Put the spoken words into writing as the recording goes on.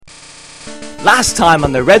Last time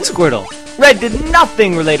on the Red Squirtle, Red did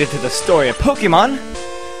nothing related to the story of Pokemon.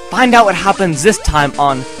 Find out what happens this time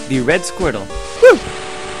on the Red Squirtle. Woo!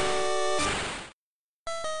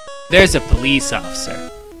 There's a police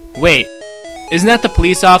officer. Wait, isn't that the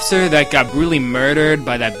police officer that got brutally murdered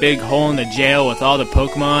by that big hole in the jail with all the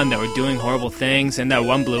Pokemon that were doing horrible things and that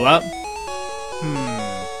one blew up?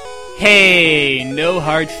 Hey, no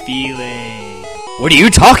hard feelings. What are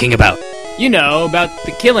you talking about? You know, about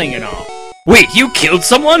the killing and all. Wait, you killed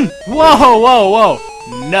someone? Whoa.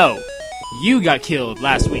 No, you got killed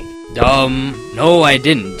last week. No, I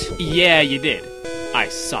didn't. Yeah, you did. I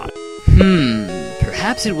saw it.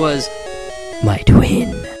 Perhaps it was my twin.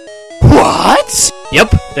 What?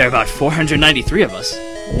 Yep, there are about 493 of us.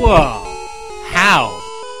 Whoa. How?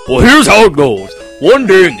 Well, here's how it goes. One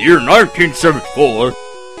day in the year 1974...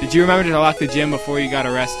 Did you remember to lock the gym before you got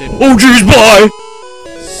arrested? Oh, jeez, bye!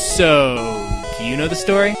 So, do you know the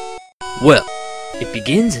story? Well, it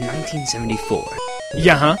begins in 1974.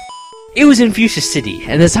 Yeah, huh? It was in Fuchsia City,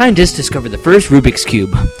 and the scientists discovered the first Rubik's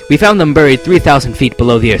Cube. We found them buried 3,000 feet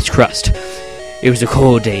below the Earth's crust. It was a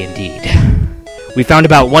cold day indeed. We found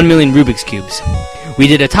about 1 million Rubik's Cubes. We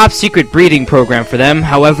did a top-secret breeding program for them,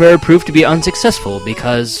 however, it proved to be unsuccessful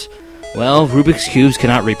because, well, Rubik's Cubes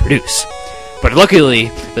cannot reproduce. But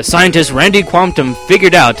luckily, the scientist Randy Quantum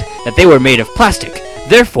figured out that they were made of plastic,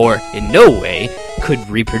 therefore, in no way, could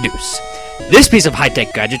reproduce. This piece of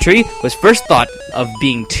high-tech gadgetry was first thought of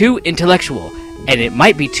being too intellectual, and it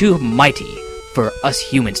might be too mighty for us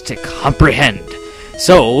humans to comprehend.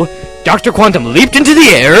 So, Dr. Quantum leaped into the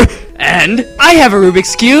air, and... I have a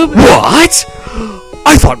Rubik's Cube! What?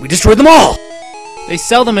 I thought we destroyed them all! They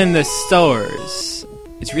sell them in the stores.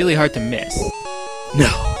 It's really hard to miss.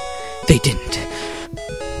 No, they didn't.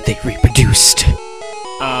 They reproduced.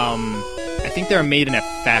 I think they're made in a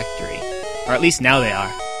factory. Or at least now they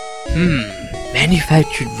are.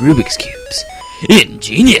 Manufactured Rubik's Cubes.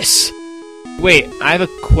 Ingenious! Wait, I have a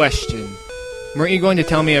question. Weren't you going to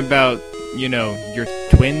tell me about, your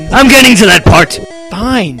twins? I'm getting to that part!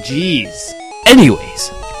 Fine, jeez.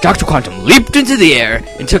 Anyways, Dr. Quantum leaped into the air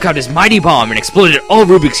and took out his mighty bomb and exploded all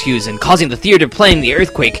Rubik's Cubes and causing the theater playing the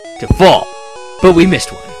earthquake to fall. But we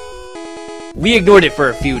missed one. We ignored it for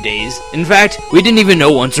a few days. In fact, we didn't even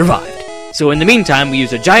know one survived. So in the meantime, we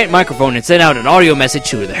used a giant microphone and sent out an audio message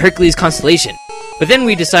to the Hercules constellation. But then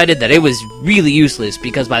we decided that it was really useless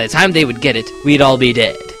because by the time they would get it, we'd all be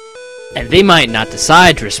dead. And they might not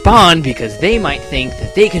decide to respond because they might think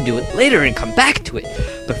that they can do it later and come back to it,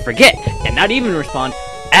 but forget and not even respond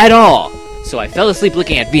at all. So I fell asleep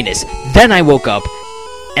looking at Venus, then I woke up,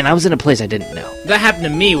 and I was in a place I didn't know. That happened to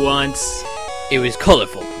me once. It was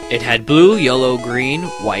colorful. It had blue, yellow, green,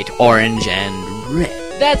 white, orange, and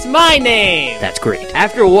red. That's my name! That's great.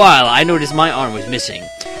 After a while, I noticed my arm was missing.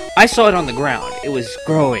 I saw it on the ground. It was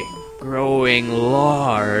growing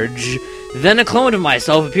large. Then a clone of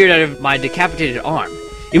myself appeared out of my decapitated arm.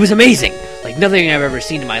 It was amazing, like nothing I've ever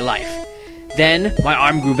seen in my life. Then, my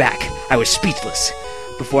arm grew back. I was speechless.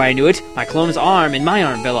 Before I knew it, my clone's arm and my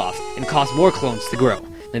arm fell off, and caused more clones to grow.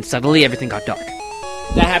 Then suddenly, everything got dark.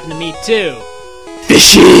 That happened to me too.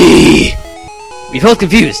 Fishy! We felt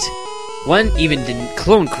confused. One even didn't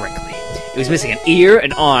clone correctly. It was missing an ear,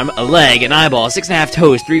 an arm, a leg, an eyeball, 6.5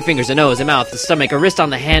 toes, 3 fingers, a nose, a mouth, a stomach, a wrist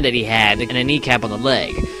on the hand that he had, and a kneecap on the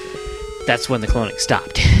leg. That's when the cloning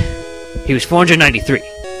stopped. He was 493.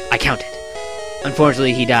 I counted.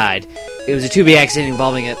 Unfortunately, he died. It was a 2B accident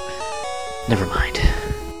involving a... Never mind.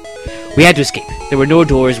 We had to escape. There were no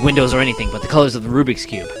doors, windows, or anything but the colors of the Rubik's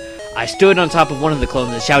Cube. I stood on top of one of the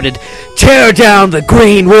clones and shouted, "Tear down the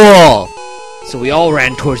green wall!" So we all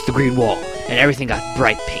ran towards the green wall, and everything got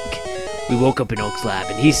bright pink. We woke up in Oak's lab,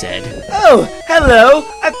 and he said, Oh, hello!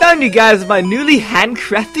 I found you guys with my newly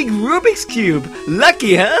handcrafted Rubik's Cube.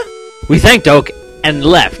 Lucky, huh? We thanked Oak and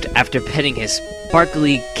left after petting his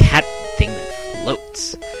sparkly cat thing that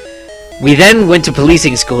floats. We then went to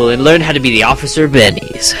policing school and learned how to be the officer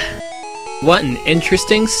Bennies. What an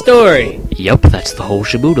interesting story. Yup, that's the whole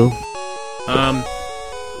shaboodle.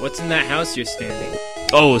 What's in that house you're standing?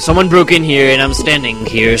 Oh, someone broke in here and I'm standing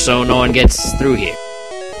here so no one gets through here.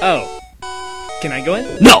 Oh. Can I go in?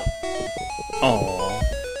 No! Aww.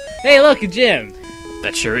 Hey, look, a gym.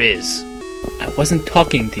 That sure is. I wasn't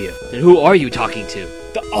talking to you. Then who are you talking to?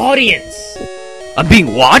 The audience! I'm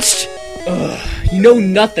being watched? Ugh, you know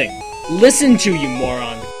nothing. Listen to you,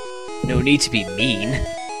 moron. No need to be mean.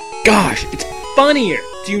 Gosh, it's funnier.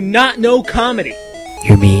 Do you not know comedy?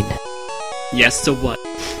 You're mean. Yes, so what?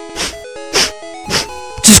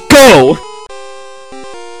 Just go!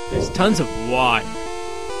 There's tons of water.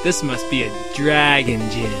 This must be a dragon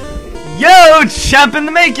gym. Yo, champ in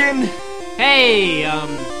the making! Hey,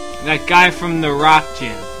 that guy from the rock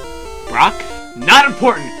gym. Brock? Not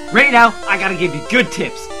important. Right now, I gotta give you good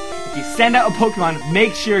tips. If you send out a Pokemon,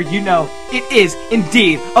 make sure you know it is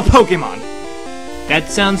indeed a Pokemon. That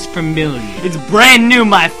sounds familiar. It's brand new,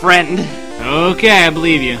 my friend. Okay, I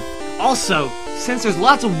believe you. Also, since there's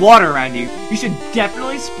lots of water around you, you should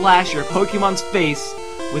definitely splash your Pokemon's face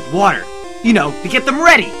with water. You know, to get them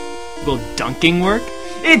ready. Will dunking work?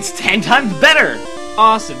 It's 10 times better.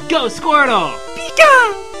 Awesome. Go, Squirtle!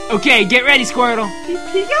 Pika! Okay, get ready, Squirtle.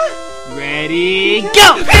 Pika? Ready, Pika?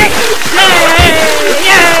 go!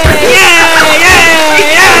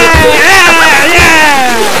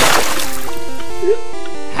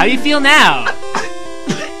 How do you feel now?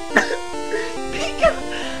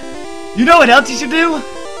 You know what else you should do?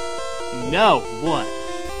 No, what?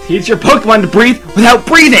 Teach your Pokemon to breathe without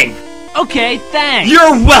breathing! Okay, thanks!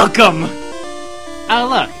 You're welcome! Oh,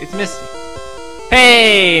 look, it's Misty.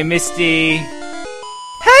 Hey, Misty!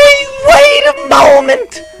 Hey, wait a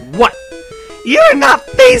moment! What? You're not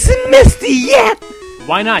facing Misty yet!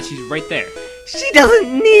 Why not? She's right there. She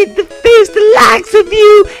doesn't need to face the likes of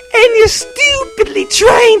you and your stupidly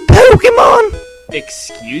trained Pokemon!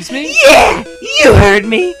 Excuse me? Yeah, you heard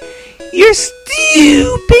me! Your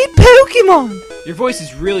stupid Pokemon! Your voice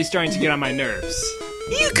is really starting to get on my nerves.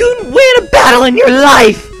 You couldn't win a battle in your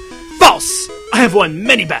life! False! I have won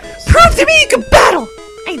many battles. Prove to me you can battle!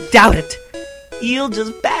 I doubt it. You'll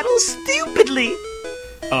just battle stupidly.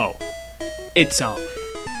 Oh, it's on.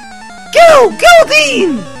 Go,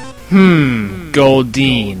 Goldeen!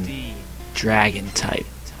 Goldeen. Dragon type.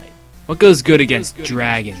 What goes good against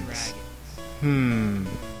dragons?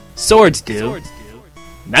 Swords do.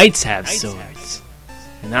 Knights have swords.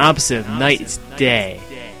 And the opposite of night is day.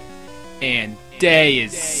 And day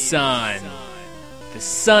is sun. The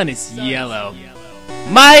sun is yellow.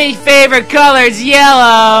 My favorite color is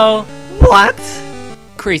yellow! What?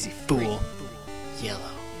 Crazy fool.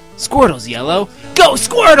 Yellow. Squirtle's yellow. Go,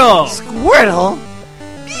 Squirtle! Squirtle?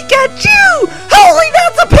 Pikachu! Holy,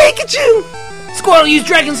 that's a Pikachu! Squirtle, use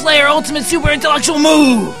Dragon Slayer Ultimate Super Intellectual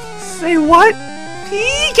Move! Say what?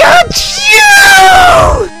 Pikachu!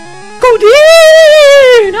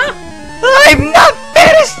 Goldeen! I'm not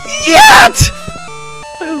finished yet!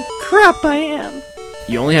 Oh crap, I am.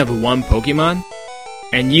 You only have one Pokemon?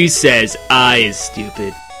 And you says I is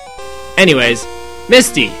stupid. Anyways,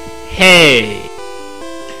 Misty, hey!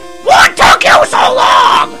 What took you so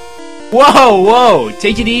long? Whoa,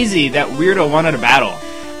 take it easy, that weirdo wanted a battle.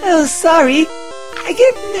 Oh, sorry. I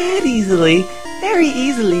get mad easily. Very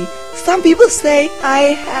easily. Some people say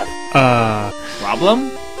I have...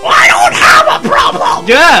 Problem? I don't have a problem!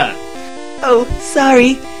 Yeah! Oh,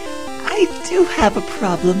 sorry. I do have a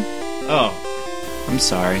problem. Oh, I'm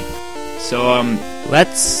sorry. So,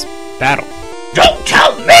 let's battle. Don't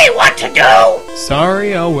tell me what to do!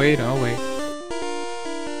 Sorry, I'll wait.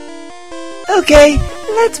 Okay,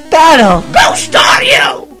 let's battle. Go start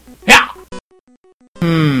you! Yeah!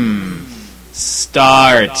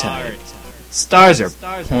 Star type. Stars are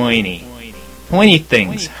pointy. Pointy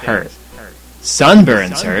things hurt.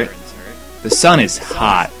 Sunburns hurt. The sun is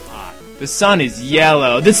hot. The sun is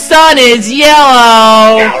yellow. The sun is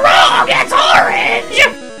yellow! You're wrong, it's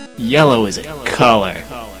orange! Yellow is a color.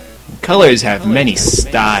 Colors have many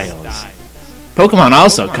styles. Pokemon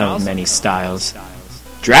also come in many styles.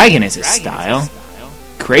 Dragon is a style.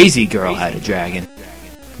 Crazy Girl had a dragon.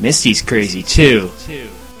 Misty's crazy too.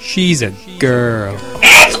 She's a girl.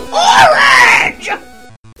 It's orange!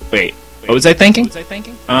 Wait, what was I thinking?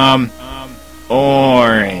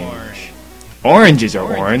 Orange. Oranges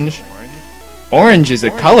are orange. Orange is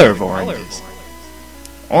the color of oranges.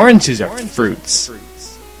 Oranges are fruits.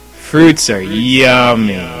 Fruits are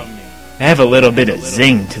yummy. They have a little bit of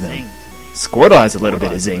zing to them. Squirtle has a little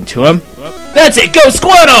bit of zing to him. That's it, go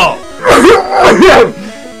Squirtle!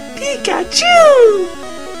 Pikachu!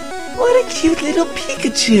 What a cute little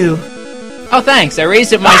Pikachu. Oh, thanks, I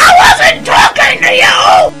raised it my... I wasn't talking to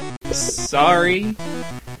you! Sorry.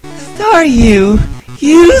 Sorry, you.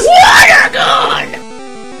 Use water gun!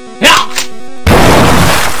 Yeah!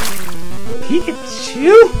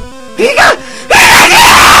 Pikachu? Pikachu!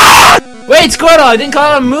 Wait, Squirtle, I didn't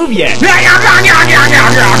call it a move yet. No!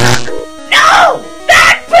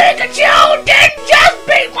 That Pikachu didn't just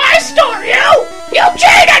beat my store, you! You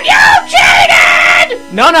cheated!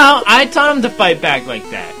 No, I taught him to fight back like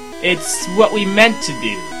that. It's what we meant to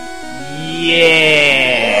do.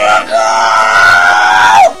 Yeah.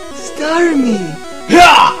 Starmie!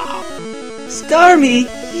 Yeah. Starmie,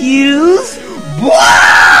 use...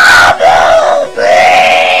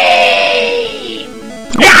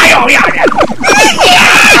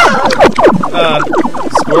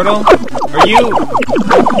 Squirtle? Are you...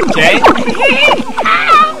 okay?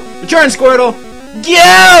 Return, Squirtle!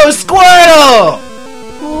 Yo, Squirtle!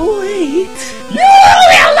 Wait. You'll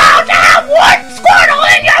be allowed to have one Squirtle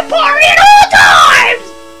in your party at all times!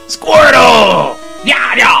 Squirtle!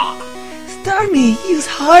 Yeah! Starmie, use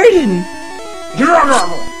Harden.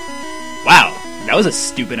 Wow, that was a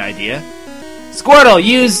stupid idea. Squirtle,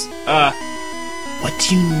 use, what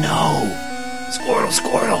do you know?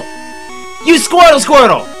 Squirtle. Use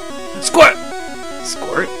Squirtle! Squirt!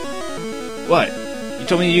 What? You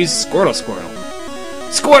told me to use Squirtle.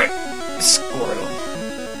 Squirt! Squirtle.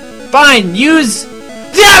 Fine, use...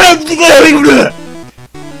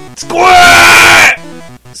 Squirt?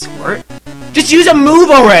 Just use a move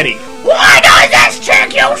already! Why does this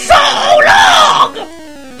take you so long?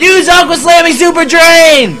 Use Aqua Slamming Super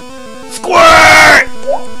Drain! Squirt!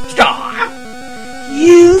 Stop!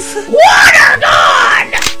 Use Water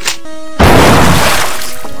gun!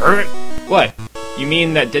 Squirt? What? You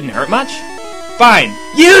mean that didn't hurt much? Fine,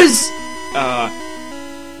 use...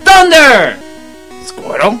 Thunder!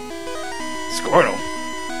 Squirtle? Squirtle!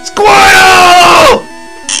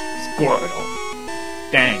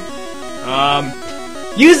 Dang.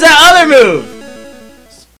 Use that other move!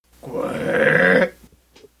 Squirt!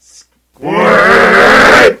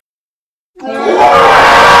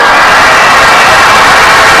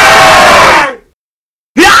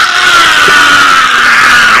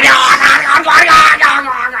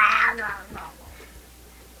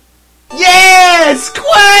 Yeah!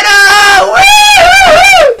 Squirtle!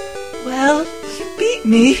 Woo! Well, you beat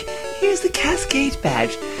me. Here's the Cascade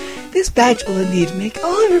badge. This badge will indeed make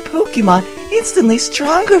all of your Pokemon instantly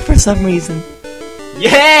stronger for some reason.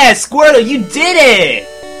 Yeah, Squirtle, you did it!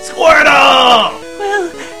 Squirtle!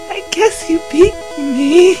 Well, I guess you beat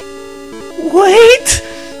me. Wait!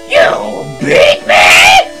 You beat me?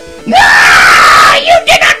 No! You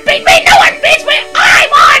did not beat me! No one beats me!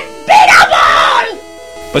 I'm unbeatable!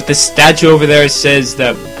 But the statue over there says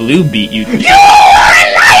that Blue beat you. You are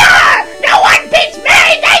a liar! No one beats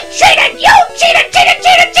me! They cheated! You cheated!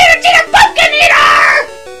 Pumpkin Eater!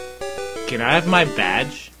 Can I have my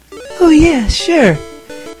badge? Oh yeah, sure.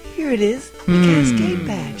 Here it is, the Cascade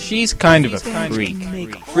badge. She's kind of a freak.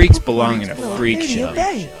 Freaks belong in a freak show.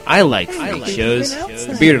 I like freak shows.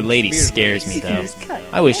 The bearded lady scares me though.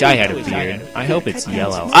 I wish I had a beard. I hope it's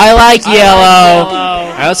yellow. I like yellow!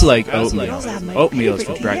 I also like oatmeal. Oatmeal's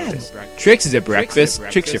for breakfast. Tricks is a breakfast.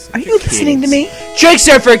 Tricks are for Are you listening to me? Tricks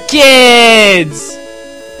are for kids!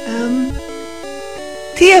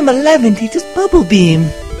 TM11 teaches Bubble Beam.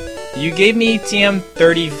 You gave me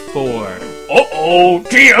TM34. Uh-oh,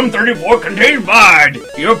 TM34 contains Bard.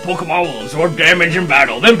 Your Pokemon will absorb damage in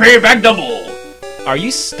battle, then pay it back double. Are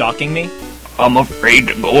you stalking me? I'm afraid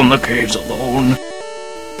to go in the caves alone.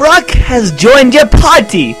 Brock has joined your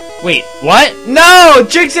party! Wait, what? No!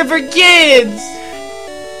 Tricks are for kids!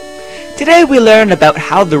 Today we learn about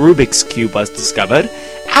how the Rubik's Cube was discovered.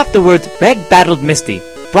 Afterwards, Red battled Misty.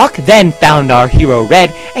 Brock then found our hero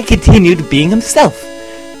Red and continued being himself.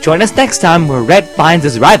 Join us next time where Red finds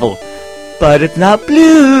his rival. But it's not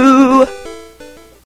Blue!